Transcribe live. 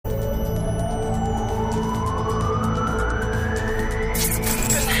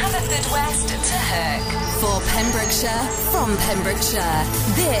Haverfordwest to Hook. For Pembrokeshire, from Pembrokeshire,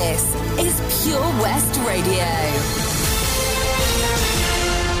 this is Pure West Radio.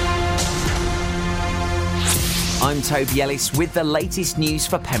 I'm Toby Ellis with the latest news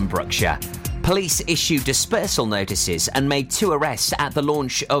for Pembrokeshire. Police issued dispersal notices and made 2 arrests at the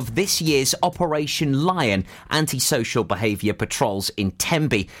launch of this year's Operation Lion antisocial behaviour patrols in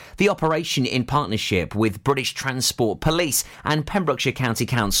Tenby. The operation, in partnership with British Transport Police and Pembrokeshire County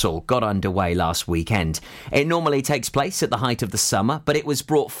Council, got underway last weekend. It normally takes place at the height of the summer, but it was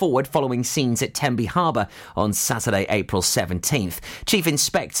brought forward following scenes at Tenby Harbour on Saturday, April 17th. Chief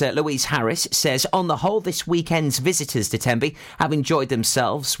Inspector Louise Harris says on the whole this weekend's visitors to Tenby have enjoyed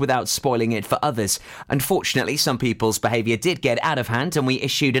themselves without spoiling it for others. Unfortunately, some people's behaviour did get out of hand and we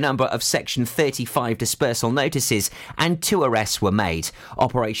issued a number of Section 35 dispersal notices and 2 arrests were made.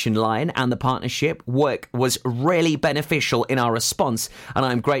 Operation Lion and the partnership work was really beneficial in our response and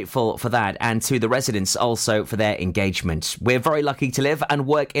I'm grateful for that and to the residents also for their engagement. We're very lucky to live and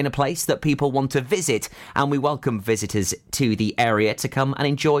work in a place that people want to visit and we welcome visitors to the area to come and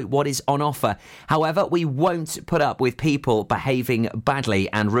enjoy what is on offer. However, we won't put up with people behaving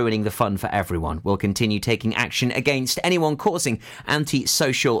badly and ruining the fun for everyone. We'll continue taking action against anyone causing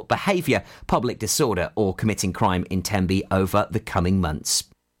antisocial behaviour, public disorder or committing crime in Tenby over the coming months.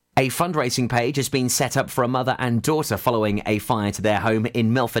 A fundraising page has been set up for a mother and daughter following a fire to their home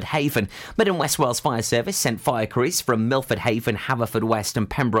in Milford Haven. Mid and West Wales Fire Service sent fire crews from Milford Haven, Haverfordwest and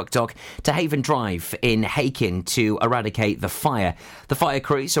Pembroke Dock to Haven Drive in Hakin to eradicate the fire. The fire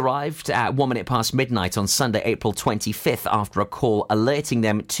crews arrived at 1 minute past midnight on Sunday, April 25th after a call alerting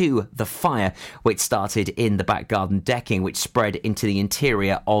them to the fire, which started in the back garden decking, which spread into the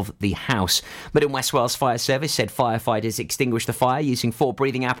interior of the house. Mid and West Wales Fire Service said firefighters extinguished the fire using 4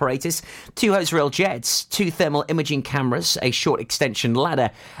 breathing apparatus, 2 hose reel jets, 2 thermal imaging cameras, a short extension ladder,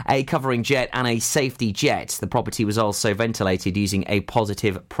 a covering jet and a safety jet. The property was also ventilated using a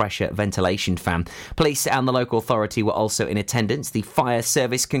positive pressure ventilation fan. Police and the local authority were also in attendance. The fire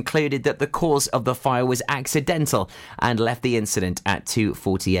service concluded that the cause of the fire was accidental and left the incident at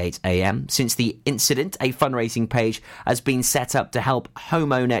 2:48 a.m. Since the incident, a fundraising page has been set up to help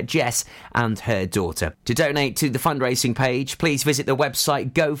homeowner Jess and her daughter. To donate to the fundraising page, please visit the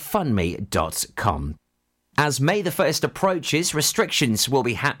website GoFundMe.com. As May the 1st approaches, restrictions will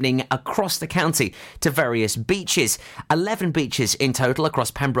be happening across the county to various beaches. 11 beaches in total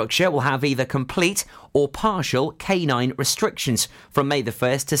across Pembrokeshire will have either complete or partial canine restrictions from May the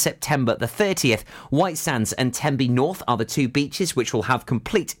 1st to September the 30th. White Sands and Tenby North are the 2 beaches which will have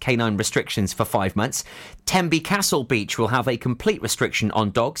complete canine restrictions for 5 months. Tenby Castle Beach will have a complete restriction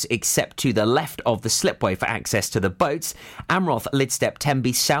on dogs except to the left of the slipway for access to the boats. Amroth, Lidstep,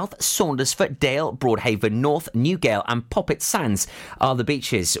 Tenby South, Saundersfoot, Dale, Broadhaven North, Newgale and Poppet Sands are the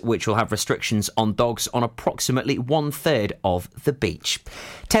beaches which will have restrictions on dogs on approximately 1/3 of the beach.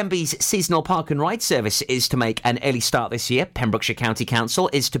 Tenby's seasonal park and ride service is to make an early start this year. Pembrokeshire County Council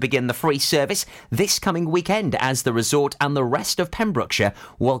is to begin the free service this coming weekend as the resort and the rest of Pembrokeshire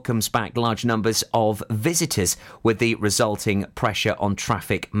welcomes back large numbers of visitors with the resulting pressure on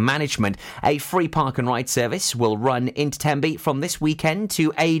traffic management. A free park and ride service will run into Tenby from this weekend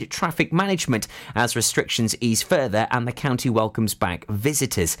to aid traffic management as restrictions ease further and the county welcomes back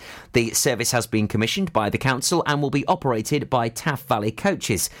visitors. The service has been commissioned by the council and will be operated by Taff Valley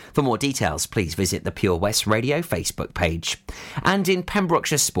Coaches. For more details, please visit the Pure West Radio Facebook page. And in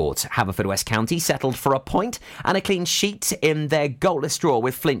Pembrokeshire sport, Haverfordwest County settled for a point and a clean sheet in their goalless draw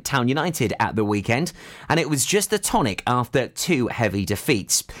with Flint Town United at the weekend, and it was just a tonic after 2 heavy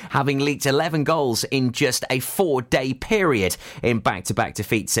defeats. Having leaked 11 goals in just a 4-day period in back-to-back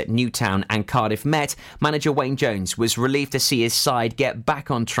defeats at Newtown and Cardiff Met, manager Wayne Jones was relieved to see his side get back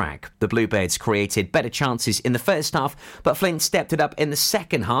on track. The Bluebirds created better chances in the first half, but Flint stepped it up in the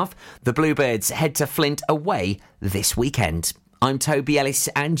second half. The Bluebirds head to Flint away this weekend. I'm Toby Ellis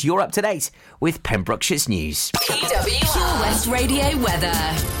and you're up to date with Pembrokeshire's news. PWR Pure West Radio weather.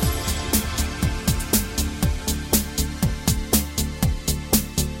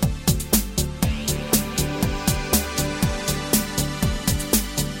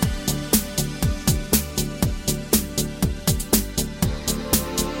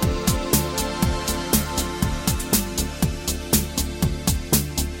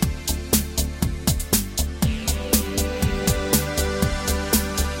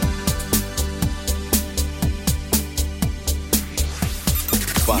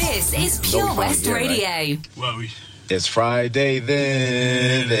 This is Pure West Radio. Well, it's Friday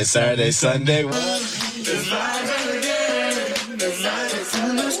then, it's Saturday, Sunday. It's live again. It's live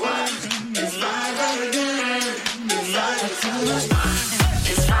Sunday. It's live again. It's live Sunday.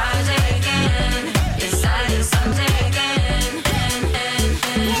 It's Friday.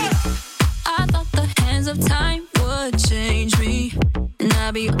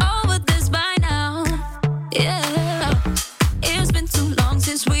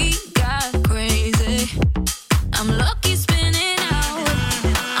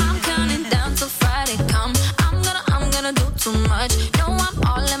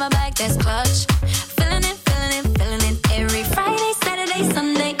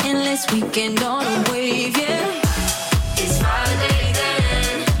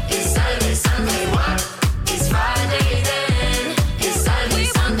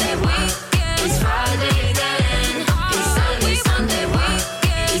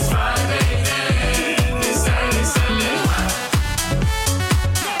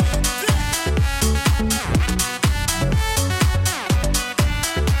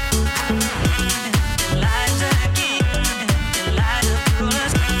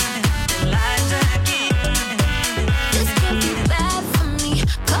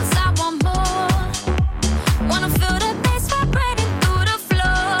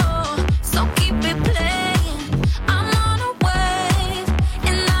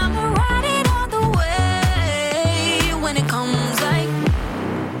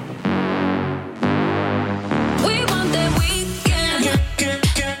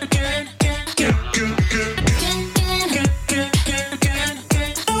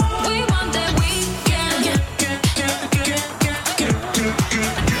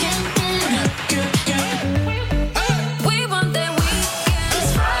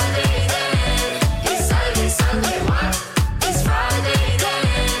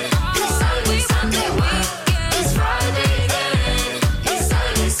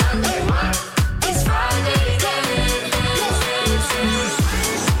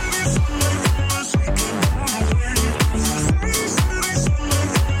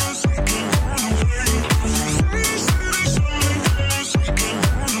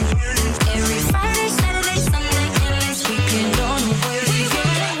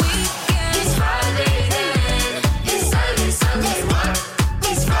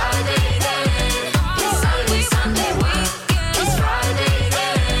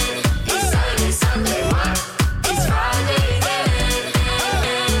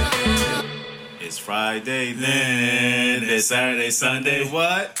 Friday, then it's Saturday, Sunday,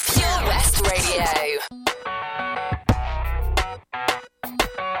 what? Pure West Radio.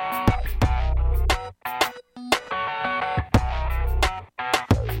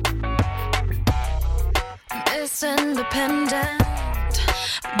 Miss Independent,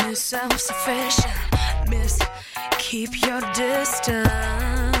 Miss Self-Sufficient, Miss Keep Your Distance,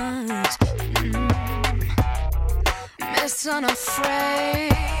 Miss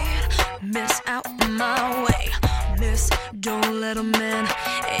Unafraid, Miss Out My Way, Miss Don't Let a Man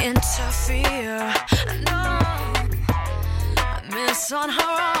Interfere, no, Miss On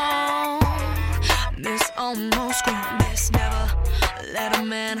Her Own, Miss Almost Grown, Miss Never Let a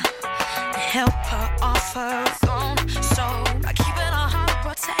Man help her off her throne. So by keeping her heart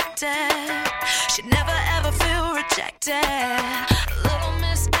protected, she'd never ever feel rejected. Little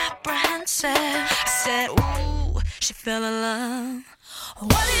Miss Apprehensive said, ooh, she fell in love.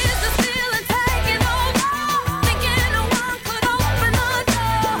 What is the feeling taking over? Thinking no one could open the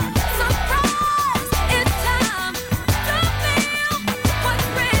door. Surprise, it's time to feel what's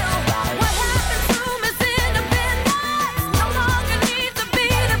real. What happened to Miss Independence? No longer needs to be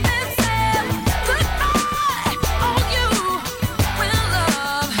defensive. Goodbye, all you when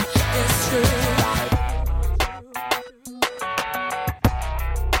love is true.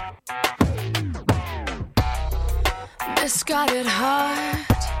 Miss got it hard,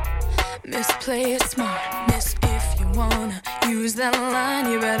 Miss play it smart, Miss if you wanna use that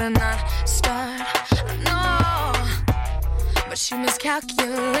line, you better not start, no. But she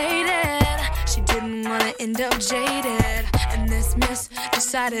miscalculated, she didn't wanna end up jaded, and this miss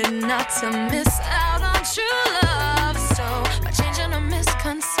decided not to miss out on true love. So by changing her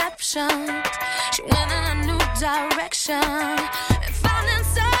misconceptions, she went in a new direction, and found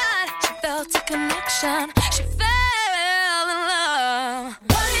inside she felt a connection. She fell in love.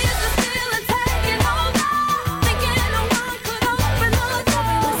 What is the feeling taking over? Thinking no one could open the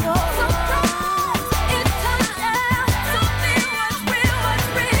door. Surprise, it's time to feel what's real, what's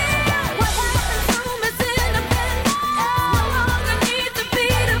real. What happened to Miss Independent? No longer needs to be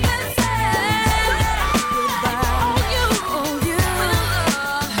defensive. Goodbye, all you when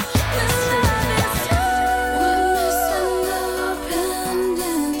love is true. When Miss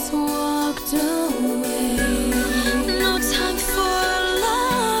Independence walked away, no time for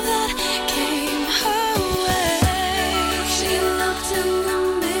love that came her way. She looked in the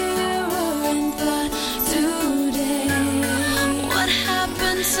mirror and thought, today, what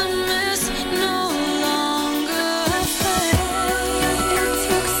happened to Miss No Longer Afraid? It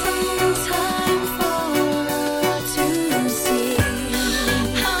took some time for her to see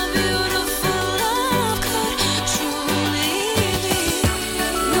how beautiful love could truly be.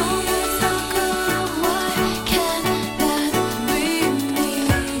 No more talk of why can't that be me?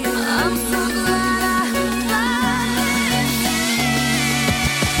 I'm so glad I finally see.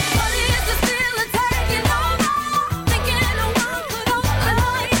 What is the feeling taking over? Thinking no one could open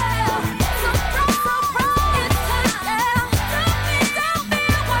the door. Surprise, surprise, it's time to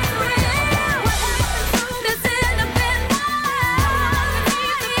feel what's real. What happened to Miss Independent?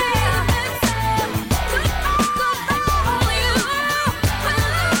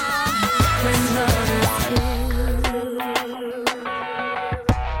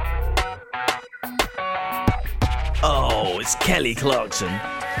 Oh, it's Kelly Clarkson,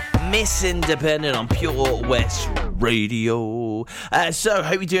 Miss Independent on Pure West Radio. So,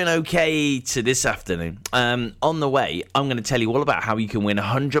 hope you're doing okay to this afternoon. On the way, I'm going to tell you all about how you can win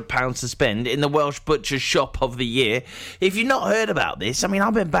 £100 to spend in the Welsh Butcher Shop of the Year. If you've not heard about this, I mean,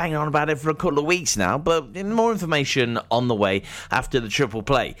 I've been banging on about it for a couple of weeks now, but more information on the way after the Triple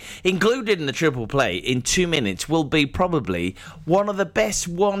Play. Included in the Triple Play in 2 minutes will be probably one of the best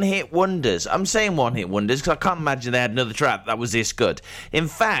one-hit wonders. I'm saying one-hit wonders because I can't imagine they had another track that was this good. In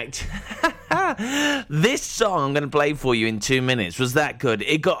fact, this song I'm going to play for you in 2 minutes was that good.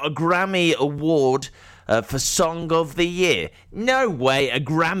 It got a Grammy Award for Song of the Year. No way, a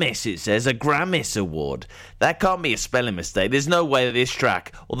Grammys, it says, a Grammys Award. That can't be a spelling mistake. There's no way that this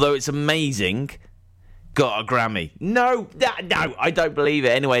track, although it's amazing, got a Grammy. No, I don't believe it.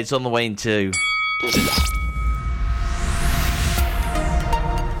 Anyway, it's on the way into...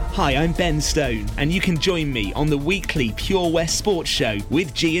 Hi, I'm Ben Stone, and you can join me on the weekly Pure West Sports Show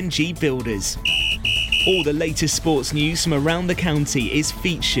with G&G Builders. All the latest sports news from around the county is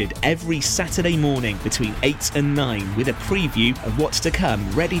featured every Saturday morning between 8 and 9 with a preview of what's to come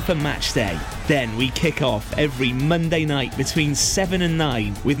ready for match day. Then we kick off every Monday night between 7 and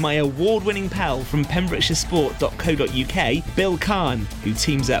 9 with my award-winning pal from PembrokeshireSport.co.uk, Bill Kahn, who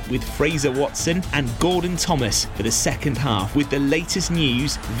teams up with Fraser Watson and Gordon Thomas for the second half with the latest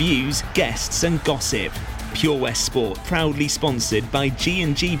news, views, guests and gossip. Pure West Sport, proudly sponsored by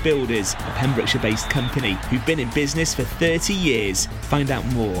G&G Builders, a Pembrokeshire-based company who've been in business for 30 years. Find out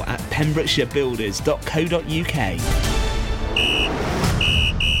more at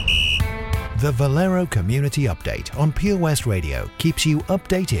pembrokeshirebuilders.co.uk. The Valero Community Update on Pure West Radio keeps you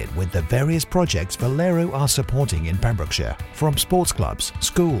updated with the various projects Valero are supporting in Pembrokeshire, from sports clubs,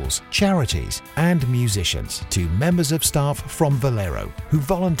 schools, charities and musicians to members of staff from Valero who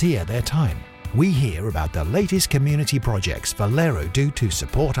volunteer their time. We hear about the latest community projects Valero do to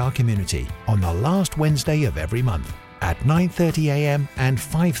support our community on the last Wednesday of every month at 9:30 a.m. and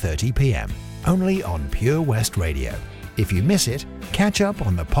 5:30 p.m. only on Pure West Radio. If you miss it, catch up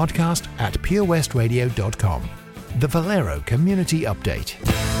on the podcast at purewestradio.com. The Valero Community Update.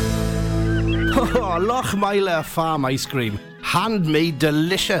 Oh, Lochmeyler Farm Ice Cream. Handmade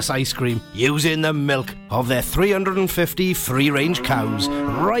delicious ice cream using the milk of their 350 free-range cows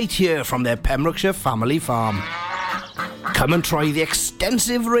right here from their Pembrokeshire family farm. Come and try the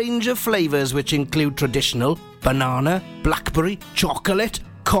extensive range of flavours which include traditional, banana, blackberry, chocolate,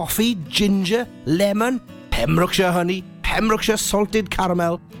 coffee, ginger, lemon, Pembrokeshire honey, Pembrokeshire salted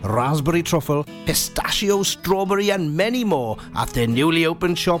caramel, raspberry truffle, pistachio, strawberry and many more at their newly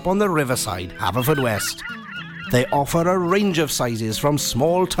opened shop on the Riverside, Haverfordwest. They offer a range of sizes from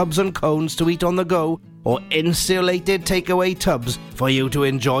small tubs and cones to eat on the go or insulated takeaway tubs for you to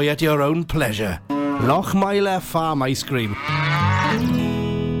enjoy at your own pleasure. Lochmeyler Farm Ice Cream.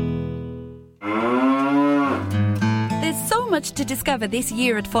 There's so much to discover this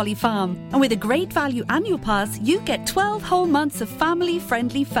year at Folly Farm, and with a great value annual pass you get 12 whole months of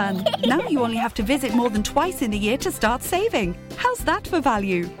family-friendly fun. Now you only have to visit more than twice in the year to start saving. How's that for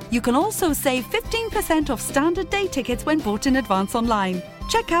value? You can also save 15% off standard day tickets when bought in advance online.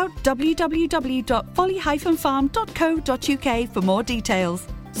 Check out www.folly-farm.co.uk for more details.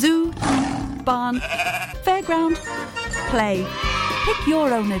 Zoo, barn, fairground, play. Pick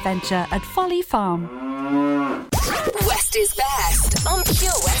your own adventure at Folly Farm. West is best on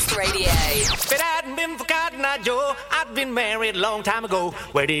Pure West Radio. If it hadn't been for Cotton Eye Joe, I'd been married a long time ago.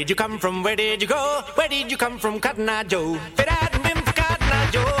 Where did you come from? Where did you go? Where did you come from, Cotton Eye Joe? If it hadn't been for Cotton Eye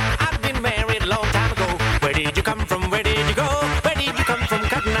Joe, I'd been married a long time ago. Where did you come from? Where did you go? Where did you come from,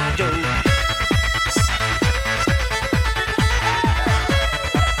 Cotton Eye Joe?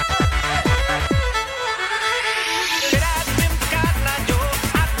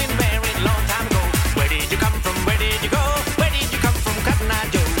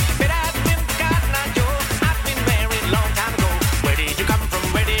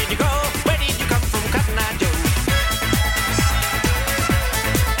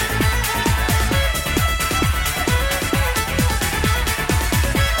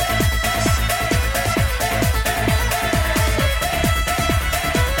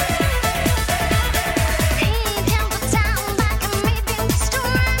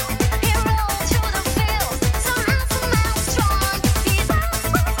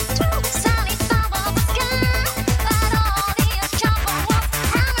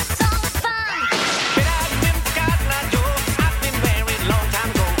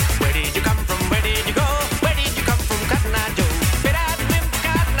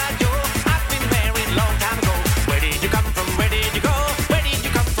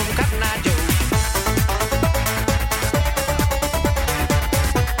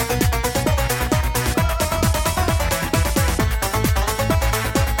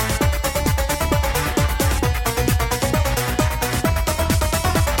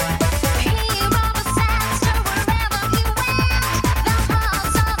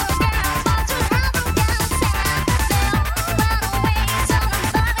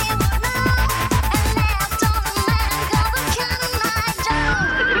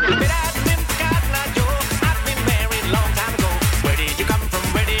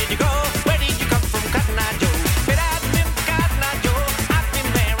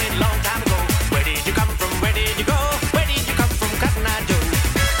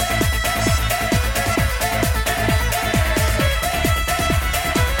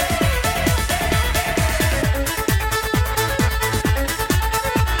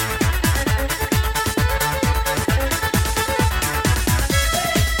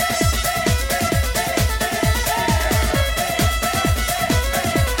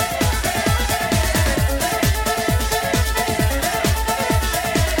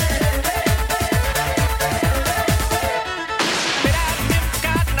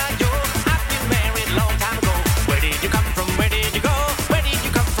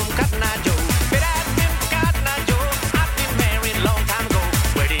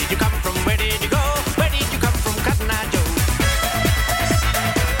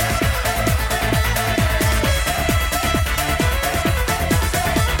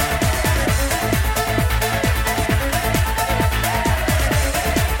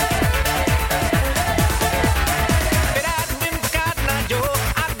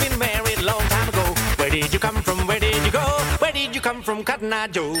 did you come from, Cotton Eye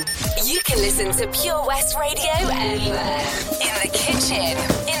Joe? You can listen to Pure West Radio anywhere. In the kitchen,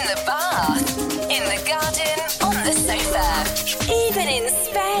 in the bath, in the garden, on the sofa, even in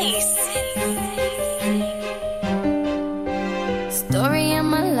space. Story of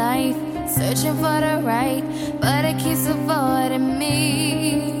my life, searching for the right, but it keeps avoiding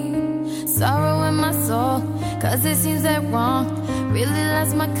me. Sorrow in my soul, cause it seems that wrong really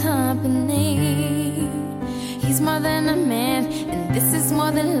loves my company. He's more than a man, and this is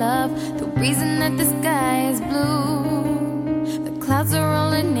more than love. The reason that the sky is blue, the clouds are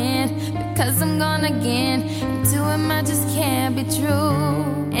rolling in, because I'm gone again, and to him I just can't be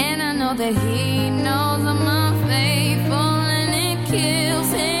true. And I know that he knows I'm unfaithful, and it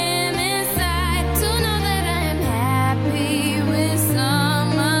kills him inside to know that I am happy with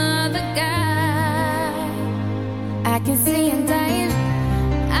some other guy. I can see him dying.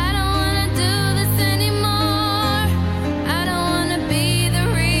 I don't wanna do this anymore. I don't wanna be the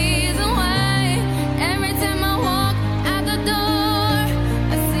reason why. Every time I walk out the door,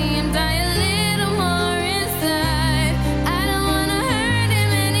 I see him die a little more inside. I don't wanna hurt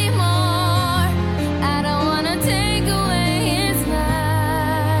him anymore. I don't wanna take away his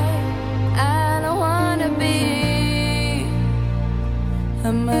life. I don't wanna be a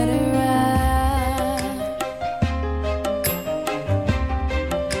murderer.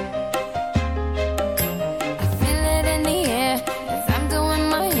 I feel it in the air as I'm doing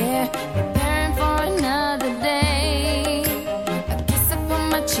my hair, preparing for another day. A kiss up on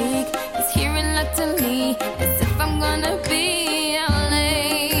my cheek is here reluctantly, as if I'm gonna be out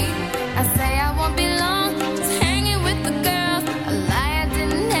late. I say I won't be long, just hanging with the girls, a lie I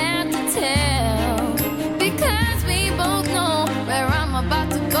didn't have to tell, because we both know where I'm about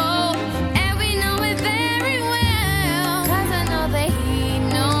to go, and we know it very well. Cause I know that he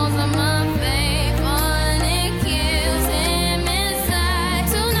knows I'm unfaithful, and it kills him inside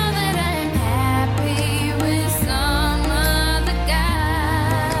to know that I'm happy with some other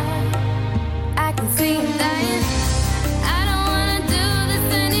guy. I can see him dying. I don't wanna do this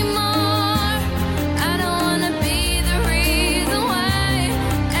anymore. I don't wanna be the reason why.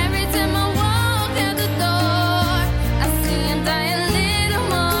 Every time I walk out the door, I see him die a little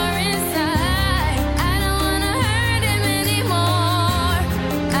more inside. I don't wanna hurt him anymore.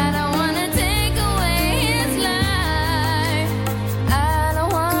 I don't wanna take away his life. I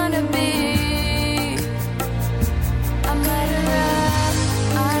don't wanna be a murderer.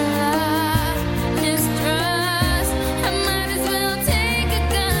 I love his trust. I might as well take a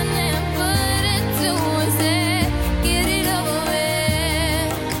gun and put it to his head. Get it over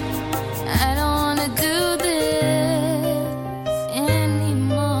with. I don't wanna do this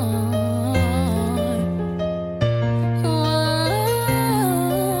anymore.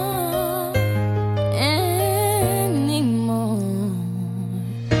 Anymore.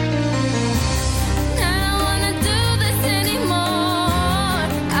 I don't wanna do this anymore.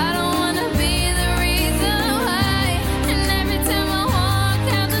 I don't wanna be the reason why. And every time I walk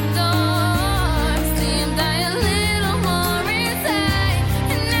out the door, see him die a little more inside.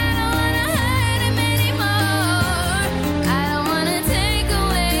 And I don't wanna hurt him anymore. I don't wanna take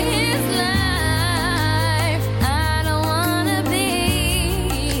away his life. I don't wanna be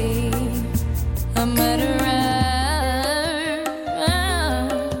a murderer.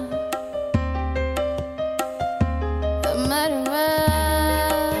 A murderer.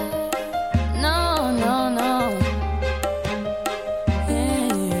 No, no, no.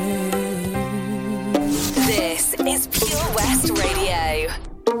 This is Pure West Radio.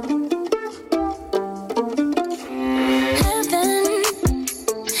 Heaven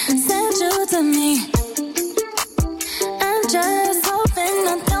sent you to me. I'm just hoping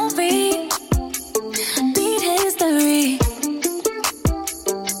I don't repeat history.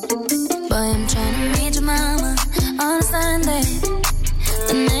 Boy, I'm trying to reach your mama on a Sunday,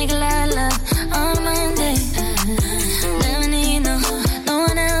 the nigga I love on a Monday. Never need no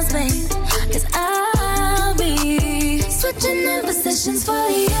one else, babe, 'cause I'll be switching up positions for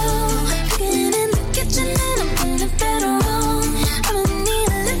you. Cooking in the kitchen and I'm in the bedroom. I'm in need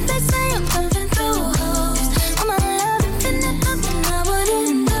of lift, they say I'm coming through holes. I'm a love infinite, nothing I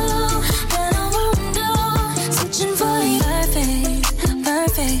wouldn't do, that I won't do. Switching for you, perfect,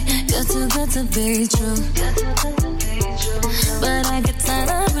 perfect. You're too good to be true. But I get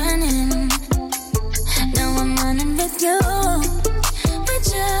tired of running. Now I'm running with you, with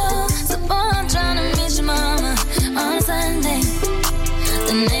you. So boy, I'm trying to meet your mama on a Sunday,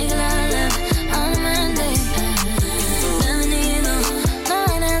 the nigga I love on a Monday. Never need no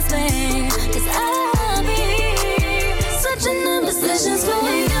one else, babe, 'cause I'll be switching up positions for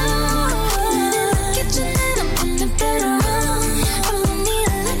you. In the kitchen and I'm in the bedroom.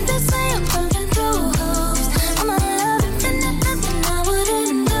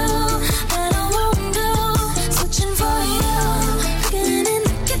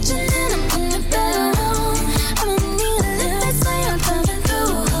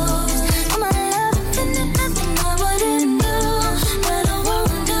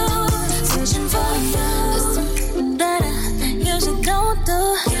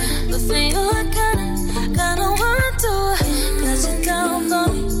 For you I kinda want to. 'Cause you're down for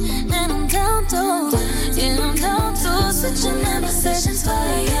me, and I'm down too. Yeah, I'm down to switching up positions for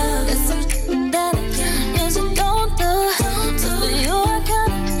you. It's something that I usually don't do. So for you I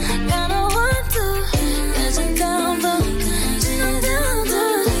kinda want to. 'Cause you're down for me, and I'm down to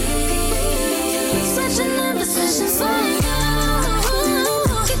switching up positions for you.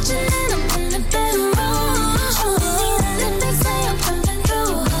 Kitchen and I'm in the bedroom. Let me say I'm coming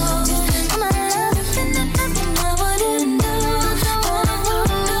through. My love is in the nothing I wouldn't do.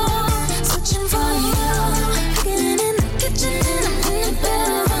 Switching for you. Getting in the kitchen and I'm in the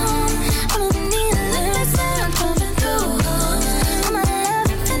bedroom. All of me, let me say I'm coming through. My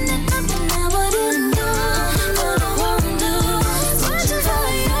love is in the nothing I wouldn't do. Switching for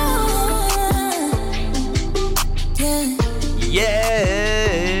you. Yeah.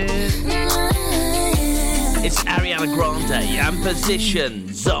 It's Ariana Grande and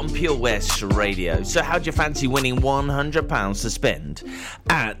Positions on Pure West Radio. So how'd you fancy winning £100 to spend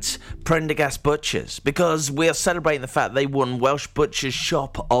at Prendergast Butchers? Because we're celebrating the fact they won Welsh Butchers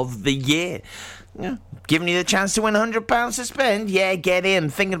Shop of the Year. Yeah, giving you the chance to win £100 to spend. Yeah, get in.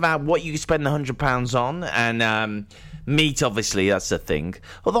 Thinking about what you spend the £100 on. And meat, obviously, that's the thing.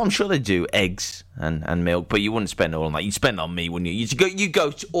 Although I'm sure they do eggs and milk, but you wouldn't spend it all on that. You'd spend it on meat, wouldn't you? You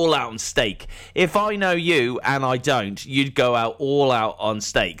go all out on steak. If I know you and I don't, you'd go out all out on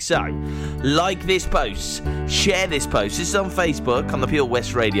steak. So, like this post, share this post. This is on Facebook on the Pure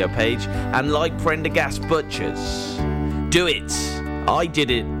West Radio page, and like Prendergast Butchers. Do it. I did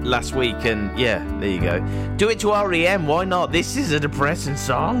it last week, and yeah, there you go. Do it to R.E.M. Why not? This is a depressing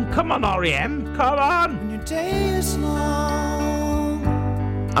song. Come on, R.E.M. Come on. When your day is long,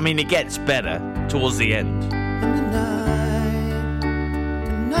 I mean, it gets better towards the end. and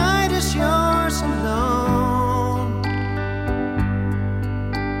the night is yours alone.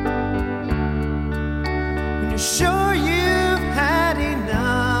 When you're sure you've had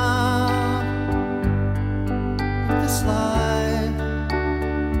enough of this life.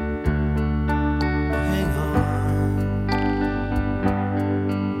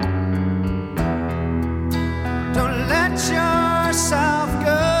 Yourself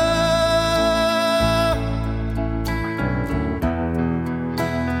go,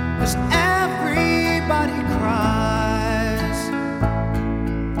 'cause everybody cries,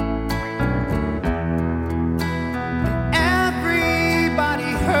 and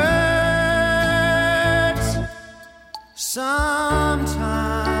everybody hurts sometimes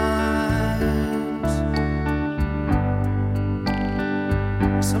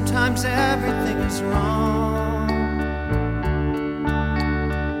everything is wrong.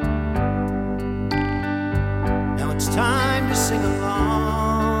 It's time to sing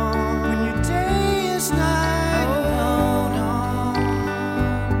along. When your day is night, hold on,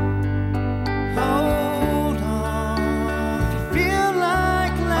 hold on. If you feel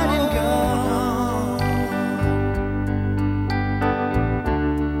like letting go,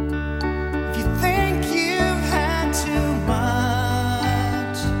 if you think you've had too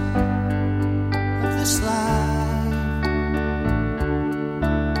much of this life.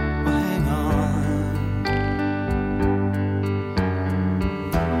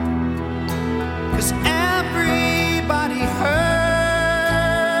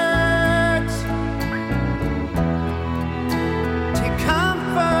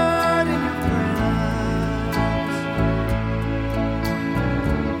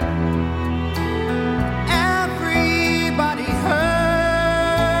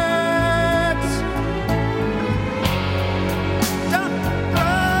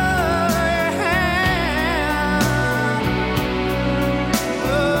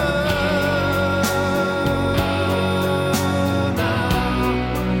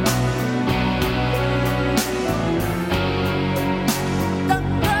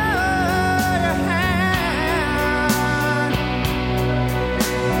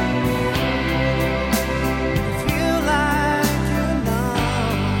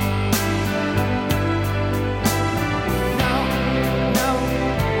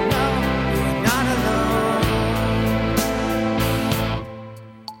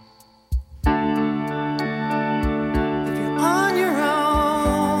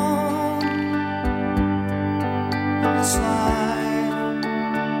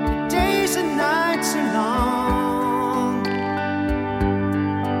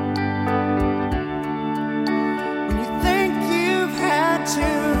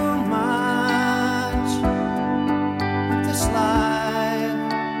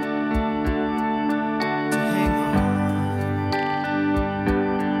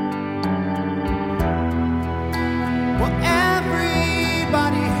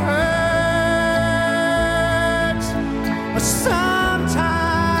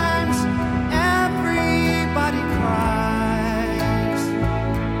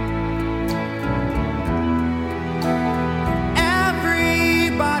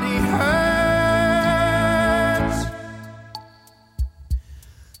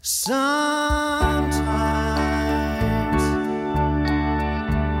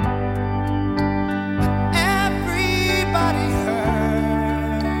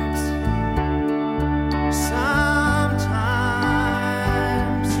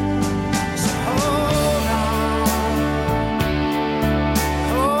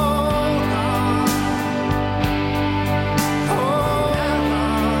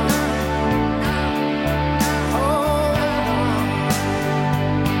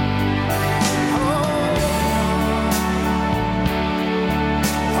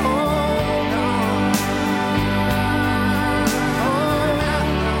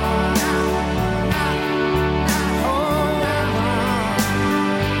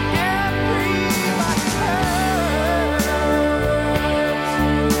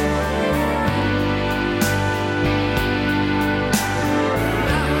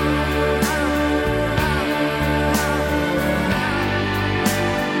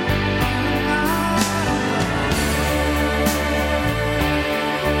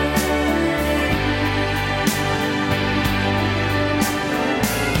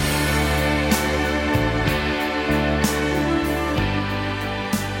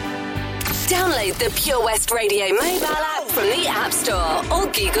 the Pure West Radio mobile app from the App Store or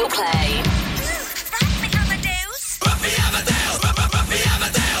Google Play.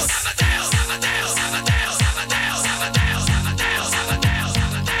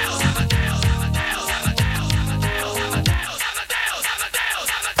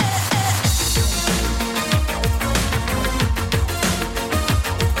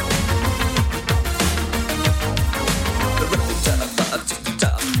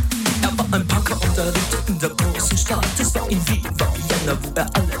 Ein Punker und er lebte in der großen Stadt. Es war in Wien, war Vienna, wo er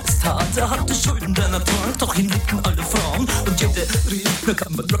alles tat. Er hatte Schulden, denn er trank, doch ihn liebten alle Frauen. Und jede rief, na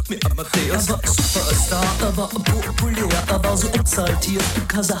kann man Rock me Amadeus. Er war Superstar, er war populär, er war so exaltiert,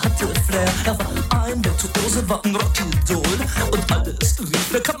 because er hatte Flair. Er war ein Virtuose, war ein Rockidol. Und alles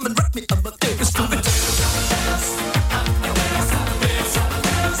rief, na kann man Rock me Amadeus. Du mit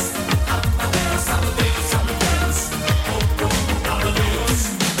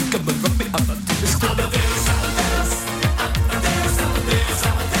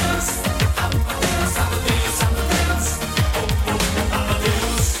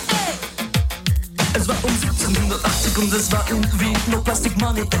und es war in Wien, no Plastic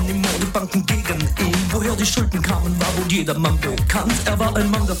Money anymore, die Banken gegen ihn. Woher die Schulden kamen, war wohl jedermann bekannt. Er war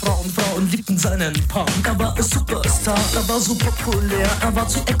ein Mann der Frauen, Frauen liebten seinen Punk. Er war ein Superstar, er war so populär, er war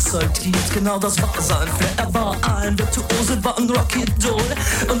zu exaltiert, genau das war sein Flair. Er war ein Virtuose, war ein Rockidol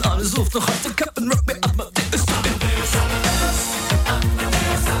und alle suchten noch heute Captain Rock me Amadeus.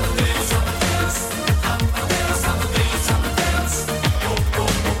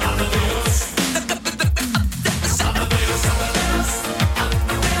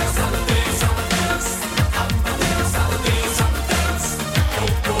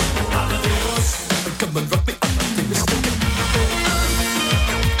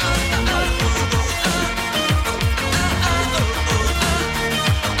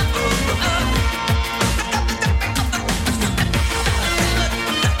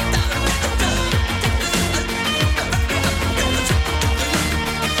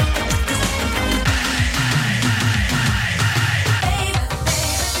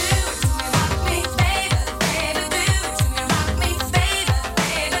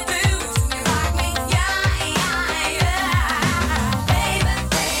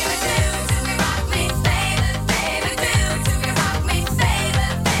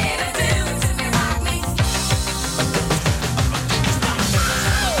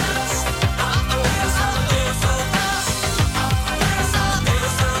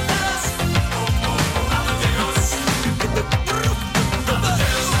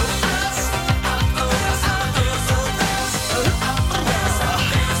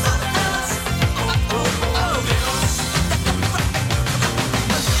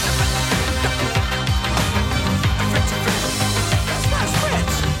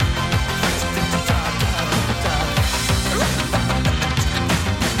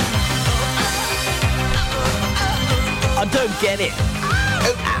 Get it.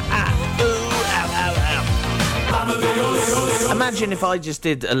 Imagine if I just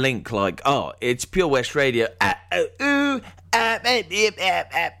did a link like, oh, it's Pure West Radio.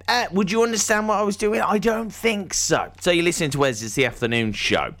 Would you understand what I was doing? I don't think so. So you're listening to Wes, it's the afternoon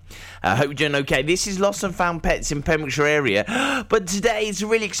show. Hope you're doing okay. This is Lost and Found Pets in Pembrokeshire area. But today it's a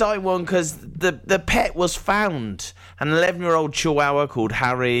really exciting one because the pet was found. An 11-year-old Chihuahua called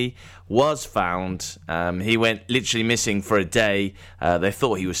Harry was found. He went literally missing for a day. They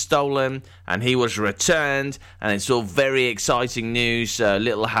thought he was stolen and he was returned, and it's all very exciting news.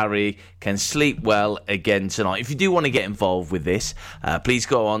 Little Harry can sleep well again tonight. If you do want to get involved with this, please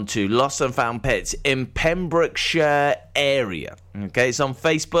go on to Lost and Found Pets in Pembrokeshire area. Okay, it's on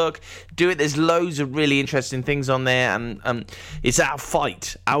Facebook. Do it. There's loads of really interesting things on there, and it's our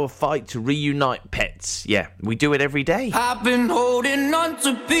fight to reunite pets. Yeah, we do it every day. I've been holding on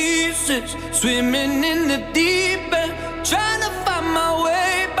to pieces, swimming in the deep end, trying to find my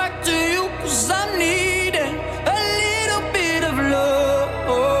way back to you, 'cause I'm needing a little bit of love,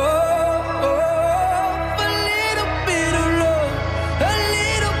 a little bit of love, a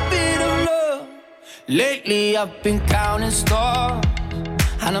little bit of love. Lately I've been counting stars,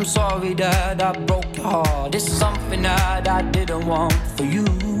 and I'm sorry that I broke your heart. It's something that I didn't want for you,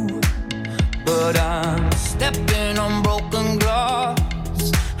 but I'm stepping on broken glass,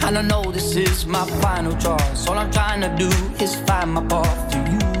 and I know this is my final choice. All I'm trying to do is find my path to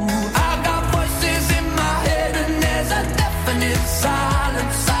you. I got voices in my head and there's a definite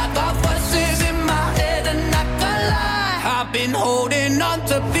silence. I got voices in my head and I can't lie. I've been holding on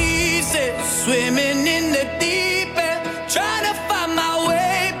to pieces, swimming in the deep end, trying to find my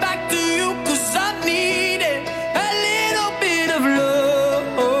way back to you, 'cause I needed a little bit of love.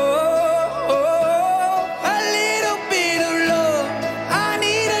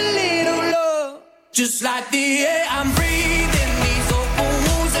 the air I'm breathing. These open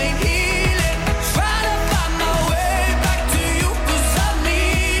wounds ain't healing. Trying to find my way back to you, 'cause I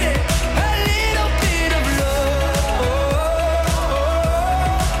need it. A little bit of love.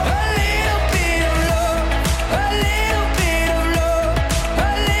 A little bit of love. A little bit of love.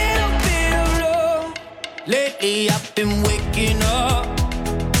 A little bit of love. Lately I've been waking up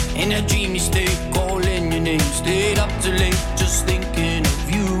in a dreamy state, calling your name. Stayed up too late, just thinking of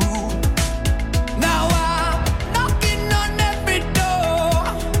you. Now I'm knocking on every door,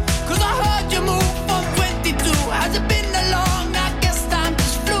 'cause I heard you move from 22. Has it been that long? I guess time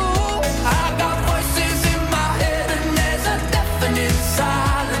just flew. I got voices in my head and there's a deafening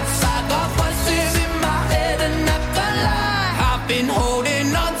silence. I got voices in my head and I can't lie. I've been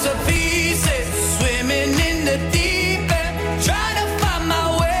holding on to pieces, swimming in the deep end, trying to find my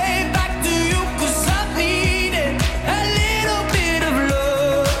way back to you, 'cause I need it. A little bit of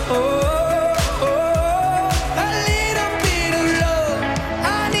love. A little bit of love.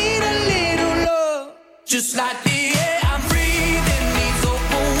 I need a little love. Just like the air I'm breathing. These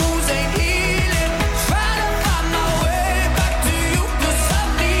open wounds ain't healing. Trying to find my way back to you, 'cause I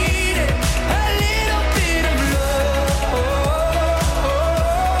need it. A little bit of love.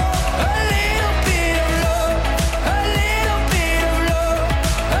 A little bit of love. A little bit of love.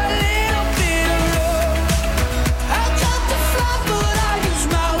 A little bit of love. I tried to fly, but I used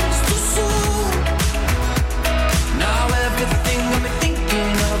my wings too soon. Now everything got me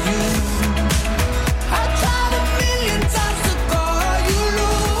thinking of you. I tried a million times to call you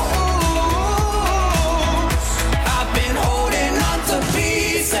loose. I've been holding on to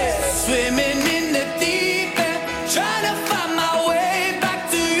pieces, swimming in the deep end, trying to find my way back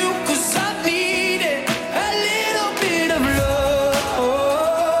to you, 'cause I need it. A little bit of love.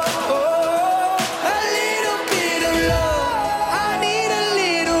 A little bit of love. I need a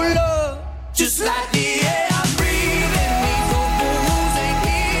little love. Just like the air I'm breathing. These open wounds ain't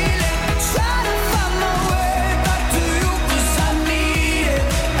healing. Trying to find my way back to you, 'cause I need it.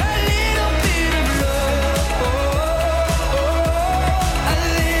 A little bit of love. A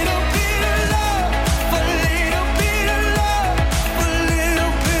little bit of love. A little bit of love. A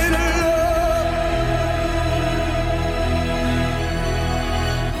little bit of love.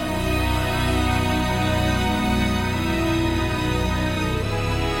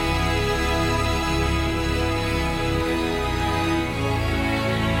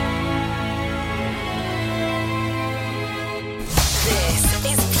 This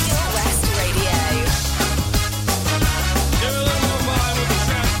is Pure West Radio.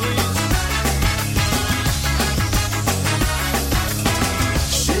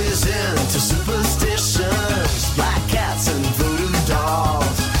 She's into superstitions, black cats and voodoo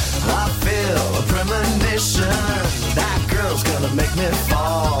dolls. I feel a premonition, that girl's gonna make me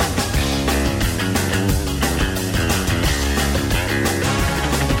fall.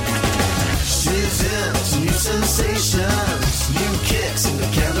 She's into new sensations, new kicks in the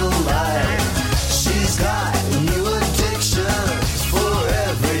candlelight. She's got new addictions for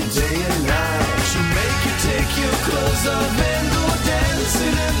every day and night. She'll make you take your clothes off and go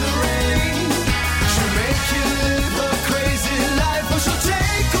dancing in the rain. She'll make you live a crazy life, or she'll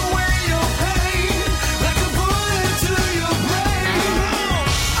take away your pain like a bullet to your brain.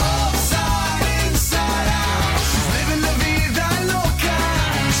 Upside, inside out, she's living la vida loca.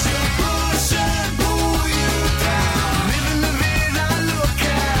 She'll push and pull you down, living la vida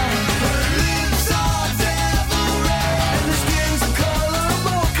loca. Her lips are devil red and her skin's the color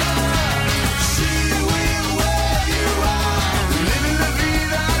mocha. She will wear you out, living la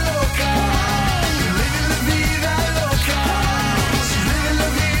vida loca. Living la vida loca. She's living la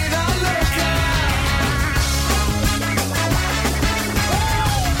vida loca.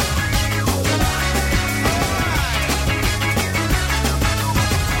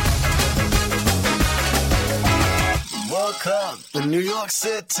 Woke up in New York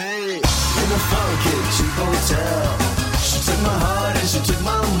City in a funky cheap hotel. She took my heart and she took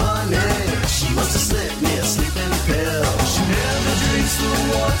my money. She must have slipped me a sleeping pill. She never drinks the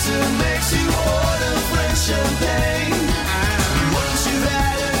water, makes you order French champagne. Once you've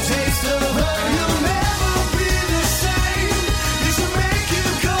had a taste of her, you'll never be the same. This will make you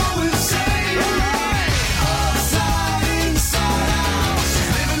go insane. Upside, inside out, she's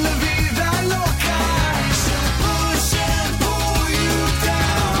living la vida loca. She'll push and pull you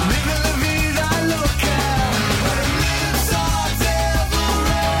down, living la vida loca. Her lips are devil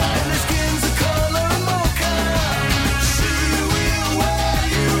red and her skin's the color mocha. She will wear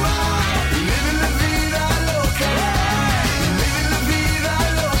you out, living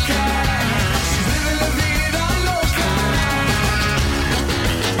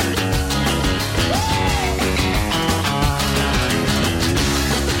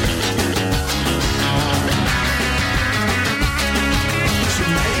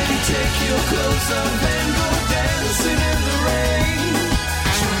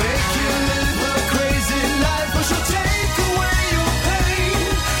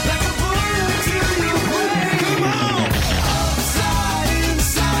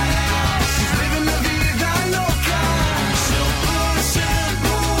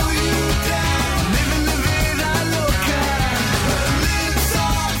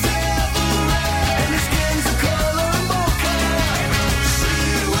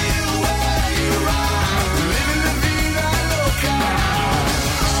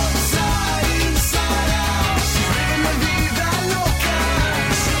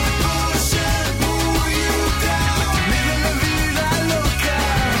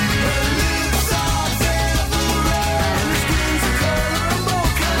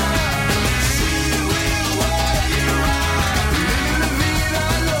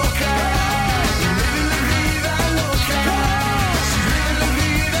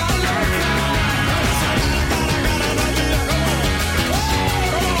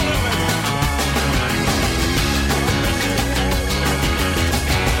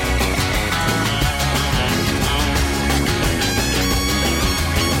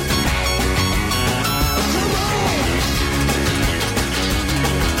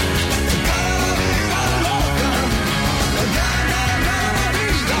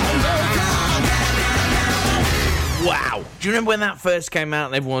Do you remember when that first came out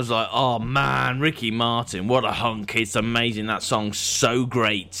and everyone was like, oh man, Ricky Martin, what a hunk. It's amazing. That song's so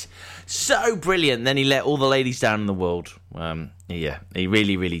great. So brilliant. Then he let all the ladies down in the world. Yeah, he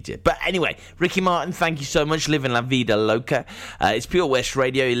really, really did. But anyway, Ricky Martin, thank you so much. Living La Vida Loca. It's Pure West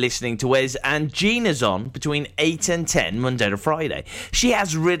Radio. You're listening to Wes, and Gina's on between 8 and 10, Monday to Friday. She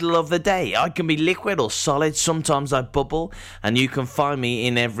has Riddle of the Day. I can be liquid or solid. Sometimes I bubble, and you can find me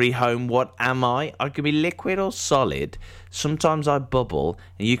in every home. What am I? I can be liquid or solid. Sometimes I bubble,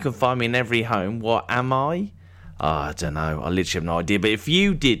 and you can find me in every home. What am I? Oh, I don't know. I literally have no idea. But if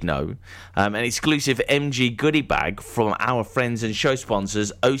you did know, an exclusive MG goodie bag from our friends and show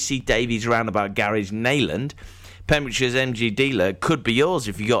sponsors, OC Davies Roundabout Garage, Neyland, Pembrokeshire's MG dealer, could be yours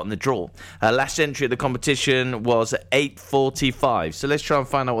if you got in the draw. Last entry of the competition was 8:45. So let's try and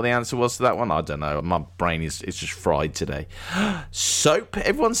find out what the answer was to that one. I don't know. My brain is just fried today. Soap.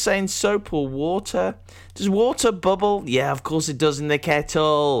 Everyone's saying soap or water. Does water bubble? Yeah, of course it does in the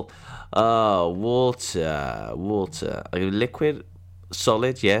kettle. Oh, water. Are you liquid?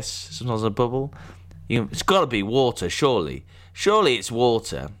 Solid? Yes. Sometimes a bubble. It's got to be water, surely. Surely it's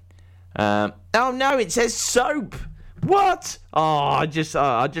water. Oh no, it says soap. What? Oh, I just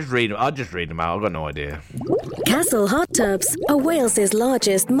read them. I'll just read them out. I've got no idea. Castle Hot Tubs are Wales's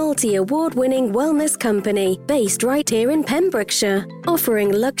largest multi-award-winning wellness company based right here in Pembrokeshire,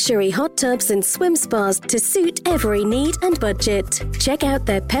 offering luxury hot tubs and swim spas to suit every need and budget. Check out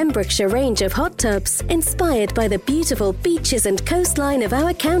their Pembrokeshire range of hot tubs inspired by the beautiful beaches and coastline of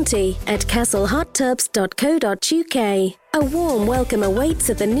our county at castlehottubs.co.uk. A warm welcome awaits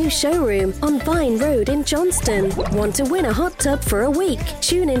at the new showroom on Vine Road in Johnston. Want to win a hot tub for a week?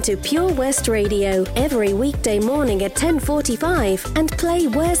 Tune into Pure West Radio every weekday morning at 10:45 and play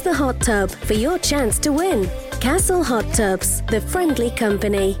Where's the Hot Tub for your chance to win. Castle Hot Tubs, the friendly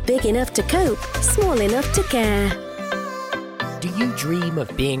company, big enough to cope, small enough to care. Do you dream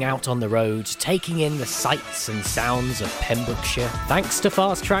of being out on the road, taking in the sights and sounds of Pembrokeshire? Thanks to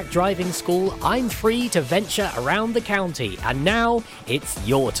Fast Track Driving School, I'm free to venture around the county, and now it's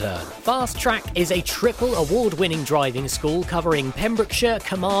your turn. Fast Track is a triple award-winning driving school covering Pembrokeshire,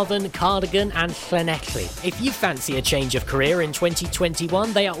 Carmarthen, Cardigan and Llanelli. If you fancy a change of career in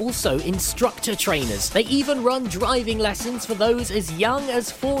 2021, they are also instructor trainers. They even run driving lessons for those as young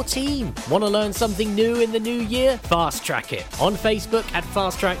as 14. Want to learn something new in the new year? Fast Track it on Facebook at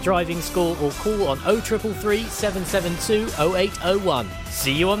Fast Track Driving School or call on 0333 772 0801.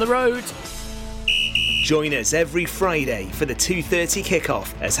 See you on the road. Join us every Friday for the 2:30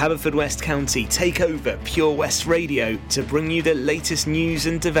 kickoff as Haverfordwest County take over Pure West Radio to bring you the latest news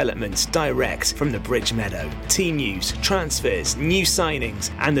and developments direct from the Bridge Meadow. Team news, transfers, new signings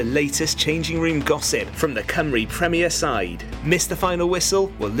and the latest changing room gossip from the Cymru Premier side. Miss the final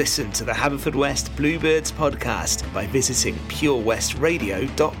whistle? Well, listen to the Haverfordwest Bluebirds podcast by visiting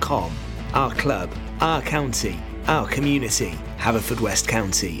purewestradio.com. Our club, our county, our community. Haverfordwest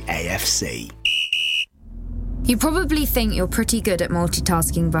County AFC. You probably think you're pretty good at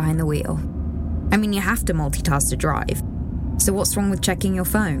multitasking behind the wheel. I mean, you have to multitask to drive. So what's wrong with checking your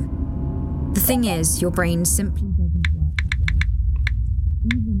phone? The thing is, your brain simply doesn't work.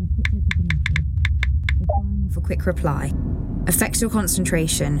 Even a quick reply affects your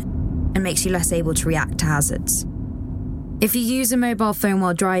concentration and makes you less able to react to hazards. If you use a mobile phone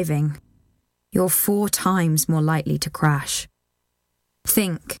while driving, you're 4 times more likely to crash.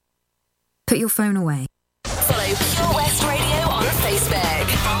 Think. Put your phone away. Follow Pure West Radio on Facebook.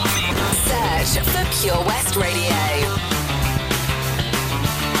 Search for Pure West Radio.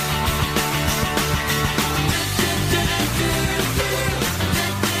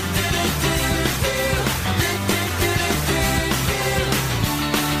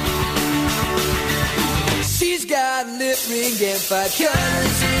 She's got a lip ring and 5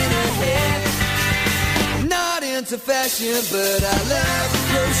 colors in her hair. Not into fashion, but I love the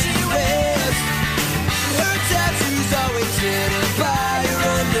clothes she wears. Her tattoos always hidden by her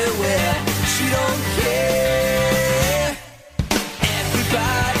underwear. She don't care.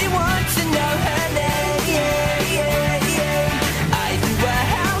 Everybody wants to know her name. I do a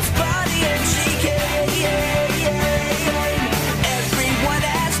house party and she came. Everyone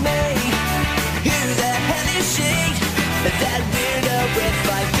asks me, who the hell is she? That weirdo with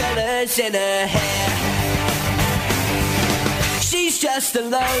 5 colors in her hair. She's just a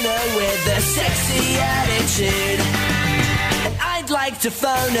loner with a sexy attitude. And I'd like to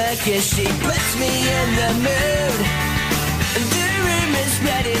phone her cause she puts me in the mood. And the room is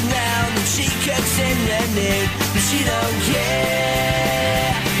ready now and she cooks in the nude. But she don't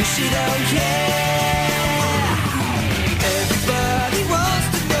care. She don't care. Everybody wants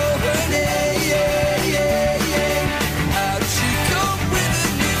to know her name. Out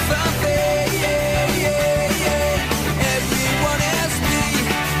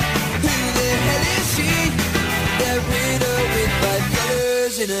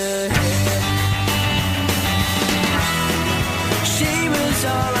in her head. She was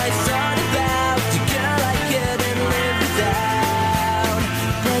all I thought about, the girl I couldn't live without.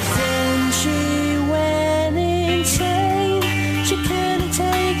 But then she went insane, she couldn't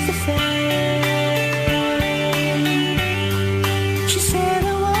take the fame. She said I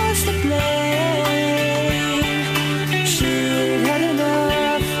was to blame. She'd had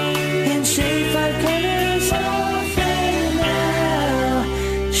enough and shaved 5 colors off, and now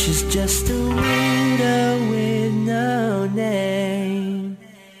she's just a widow with no name.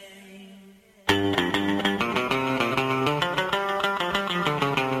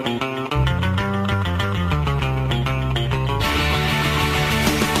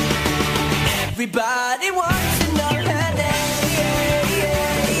 Everybody wants to know her name.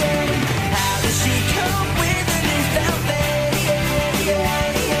 How does she cope with a newfound fame?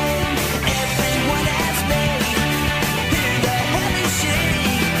 Everyone asks me, who the hell is she?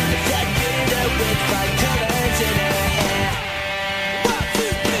 That widow with 5 colors in her hair. 1, 2,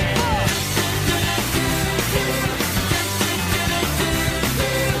 3, 4.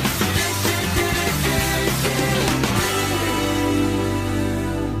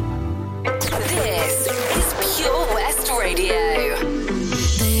 This is Pure West Radio.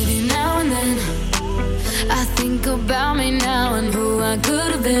 Baby, now and then I think about me now and who I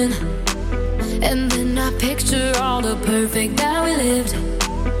could have been. And then I picture all the perfect that we lived,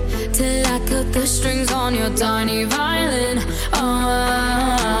 till I cut the strings on your tiny violin.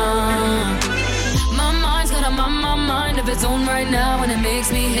 My mind's got a mind of its own right now, and it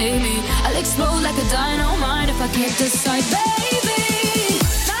makes me hate me. I'll explode like a dynamite if I can't decide, baby.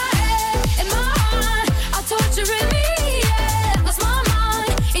 My head and my heart are torturing me. Yeah, lost my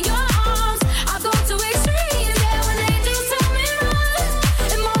mind in your arms. I go to extremes. Yeah, when angels tell me run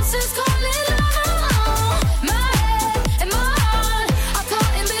and monsters call it love. My head and my heart are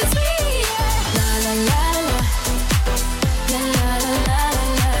caught in between. Yeah, la la la la, la la la la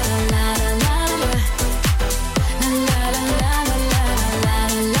la la la la.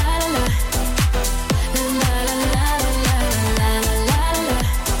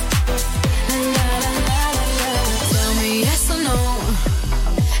 Tell me yes or no.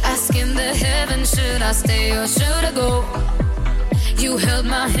 Asking the heavens, should I stay or should I go? You held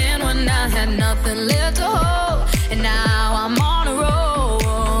my hand when I had nothing left to hold, and now I'm on a roll.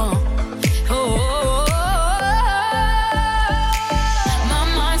 My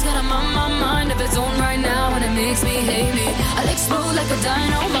mind's got a mind of its own right now, and it makes me hate me. I'll explode like a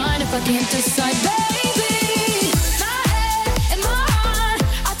dynamite if I can't decide, baby. My head and my heart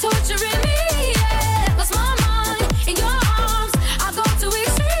are torturing me. Yeah, lost my mind in your arms. I go to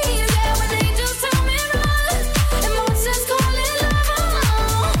extremes. Yeah, when angels tell me run and monsters call it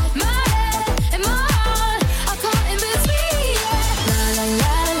love. My head and my heart are caught in between. Yeah, la la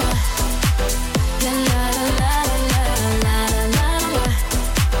la la, la la la la la la la.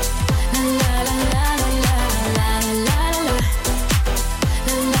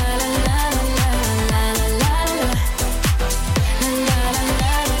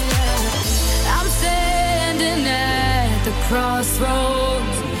 I'm standing at the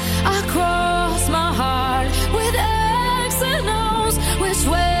crossroads. I cross my heart with X and O's. Which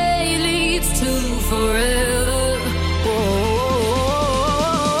way leads to forever?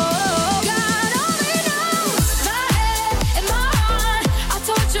 God only knows. My head and my heart are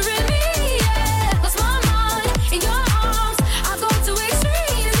torturing me. Yeah, lost my mind in your arms. I go to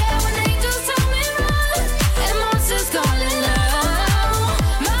extremes. Yeah, when angels tell me run and monsters call it love.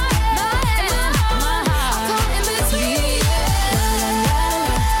 My head and my heart are caught in between.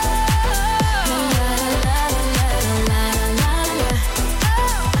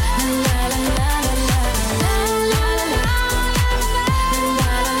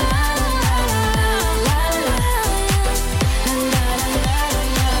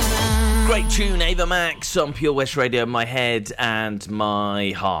 Great tune, Ava Max on Pure West Radio, My Head and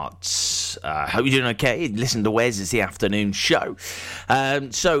My Heart. Hope you're doing okay. Listen to Wes, it's the afternoon show.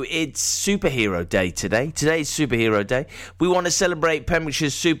 So it's Superhero Day today. Today's Superhero Day. We want to celebrate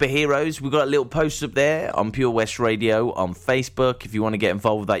Pembrokeshire's superheroes. We've got a little post up there on Pure West Radio on Facebook. If you want to get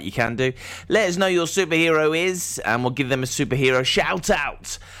involved with that, you can do. Let us know your superhero is, and we'll give them a superhero shout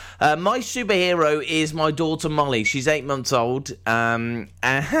out. My superhero is my daughter Molly. She's 8 months old. And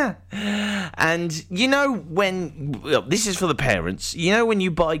you know when... Well, this is for the parents. You know when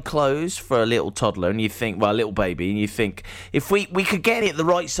you buy clothes for a little toddler and you think... Well, a little baby, and you think, if we could get it the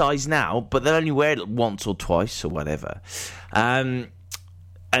right size now, but they'll only wear it once or twice or whatever.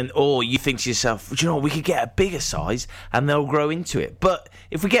 Or you think to yourself, do you know what, we could get a bigger size and they'll grow into it. But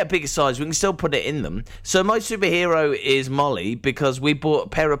if we get a bigger size, we can still put it in them. So my superhero is Molly because we bought a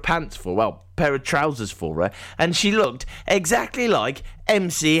pair of pair of trousers for her, and she looked exactly like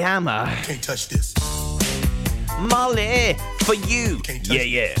MC Hammer. Can't touch this. Molly, for you.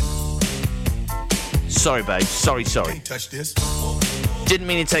 Yeah. Sorry, babe. Sorry. Can't touch this. Didn't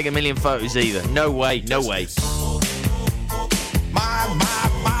mean to take a million photos either. No way.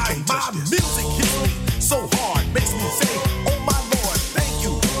 My music hits me so hard, makes me say, oh my Lord, thank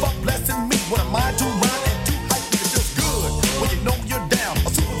you for blessing me. What a mind to rhyme and to hype me, it feels good when you know you're down. A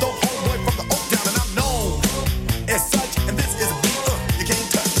super dope homeboy from the Oak Town, and I'm known as such. And this is a beat you can't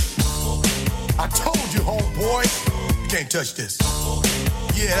touch. I told you, homeboy, you can't touch this.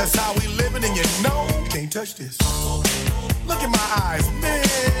 Yeah, that's how we living, and you know you can't touch this. Look in my eyes, man,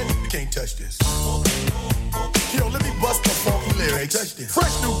 you can't touch this. Yo, let me bust the funky lyrics.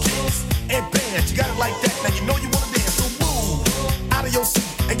 Fresh new kicks and bands, you got it like that. Now you know you wanna dance, so move out of your seat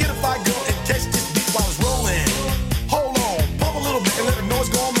and get a fire girl and catch this beat while it's rolling. Hold on, pump a little bit and let them know what's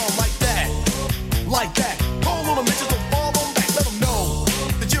going on like that. Call little bitches to fall on back, let them know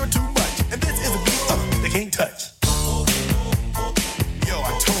that you're too much. And this is a beat they can't touch. Yo,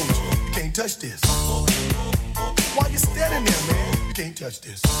 I told you can't touch this. Why you standing there, man? You can't touch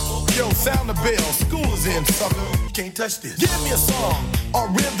this. Yo, sound the bell, school is in, sucker. You can't touch this. Give me a song, a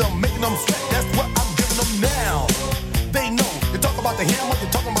rhythm, making them sweat. That's what I'm giving them now. They know. You talk about the hammer,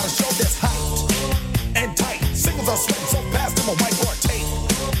 you're talking about a show that's hyped and tight. Singles are sweating so fast, them a whiteboard tape.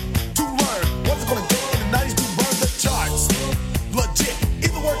 To learn what's it gonna take in the 90s to burn the charts. Legit.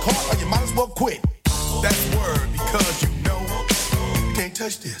 Either work hard or you might as well quit. That's word, because you know you can't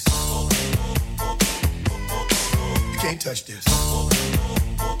touch this. You can't touch this.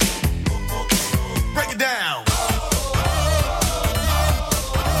 Break it down.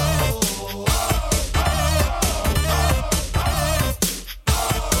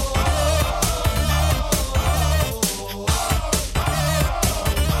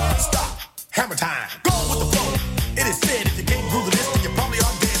 Stop. Hammer time. Go with the flow. It is said if you can't groove to this, then you probably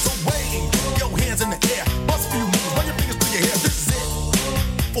are dead. So wave your hands in the air. Bust a few moves. Run your fingers through your hair. This is it.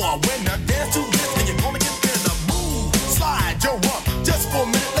 For a winner, dance to this, and you're gonna get there. The move. Slide your rump. Just for a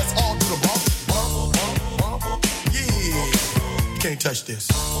minute, let's all do the bump. Can't touch this.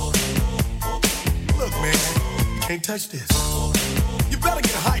 Look, man, you can't touch this. You better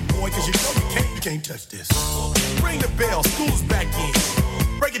get hype, boy, because you know you can't touch this. Ring the bell, school's back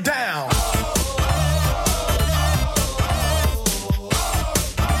in. Break it down.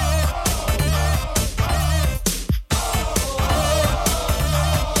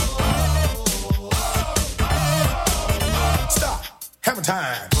 Stop. Hammer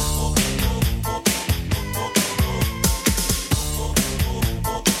time.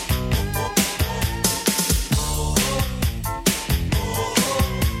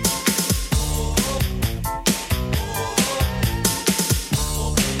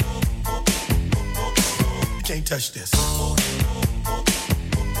 Can't touch this.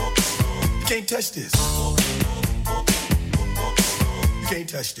 You can't touch this. You can't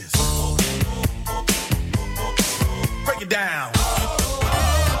touch this. Break it down.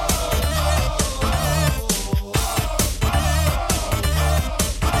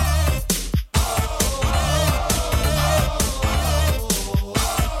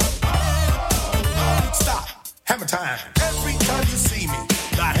 Stop. Hammer time. Every time you see me,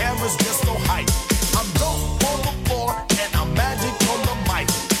 the hammer's just so hype. I'm dope on the floor and I'm magic on the mic.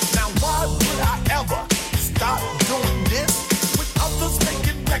 Now why would I ever stop doing this with others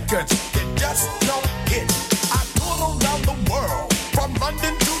making records that just don't hit? I tour around the world, from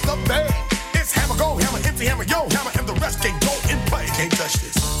London to the Bay. It's hammer, go hammer, empty hammer, yo hammer, and the rest can go in play. You can't touch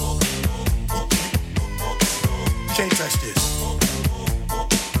this. You can't touch this.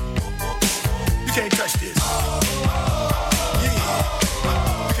 You can't touch this.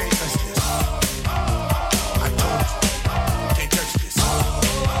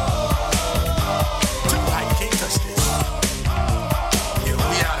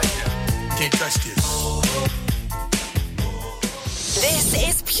 This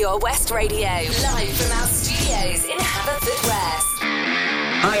is Pure West Radio, live from our studios in Haverfordwest.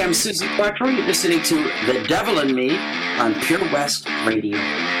 Hi, I'm Susie Quattro. You're listening to The Devil and Me on Pure West Radio.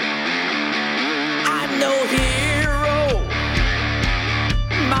 I'm no hero,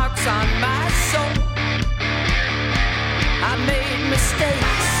 marks on my soul. I made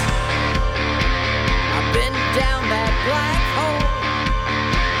mistakes, I've been down that black hole.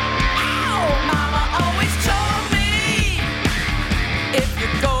 Oh, mama always told me, if you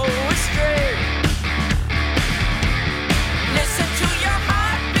go astray, listen to your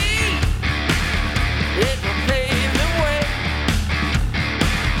heart.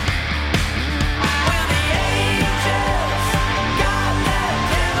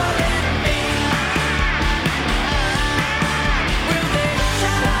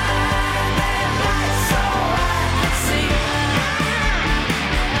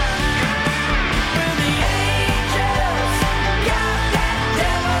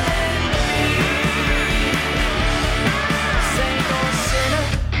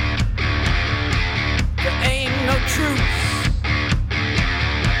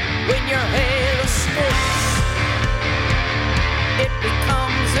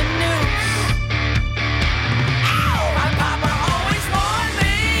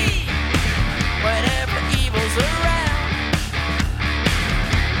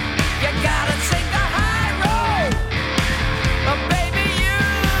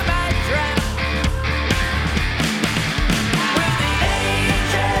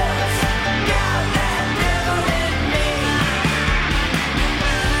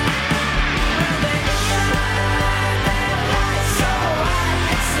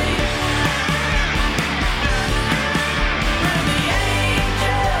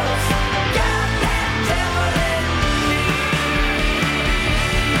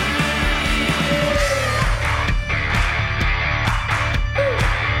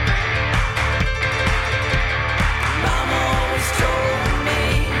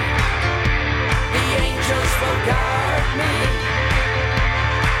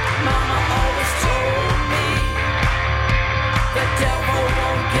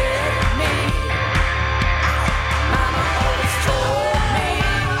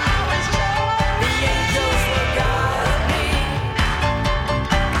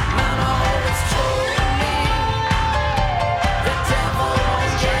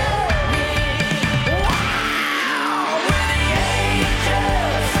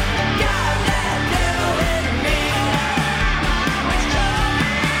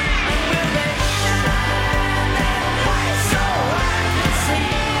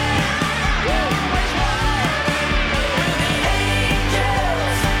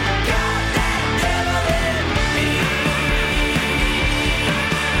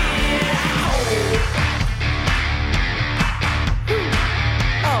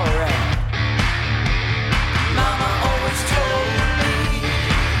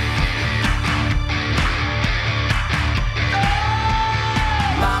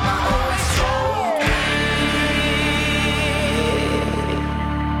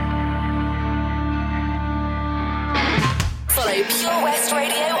 Pure West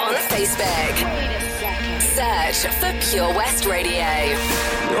Radio on Facebook. Search for Pure West Radio.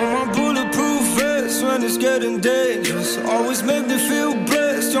 You're my bulletproof vest when it's getting dangerous. Always make me feel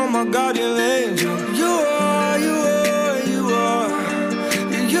blessed. You're my guardian angel. You are, you are, you are.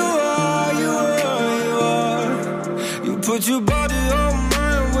 You are, you are, you are. You put your body on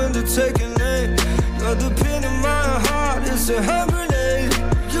mine when they're taking aim. You're the pin in my heart. It's a heaven.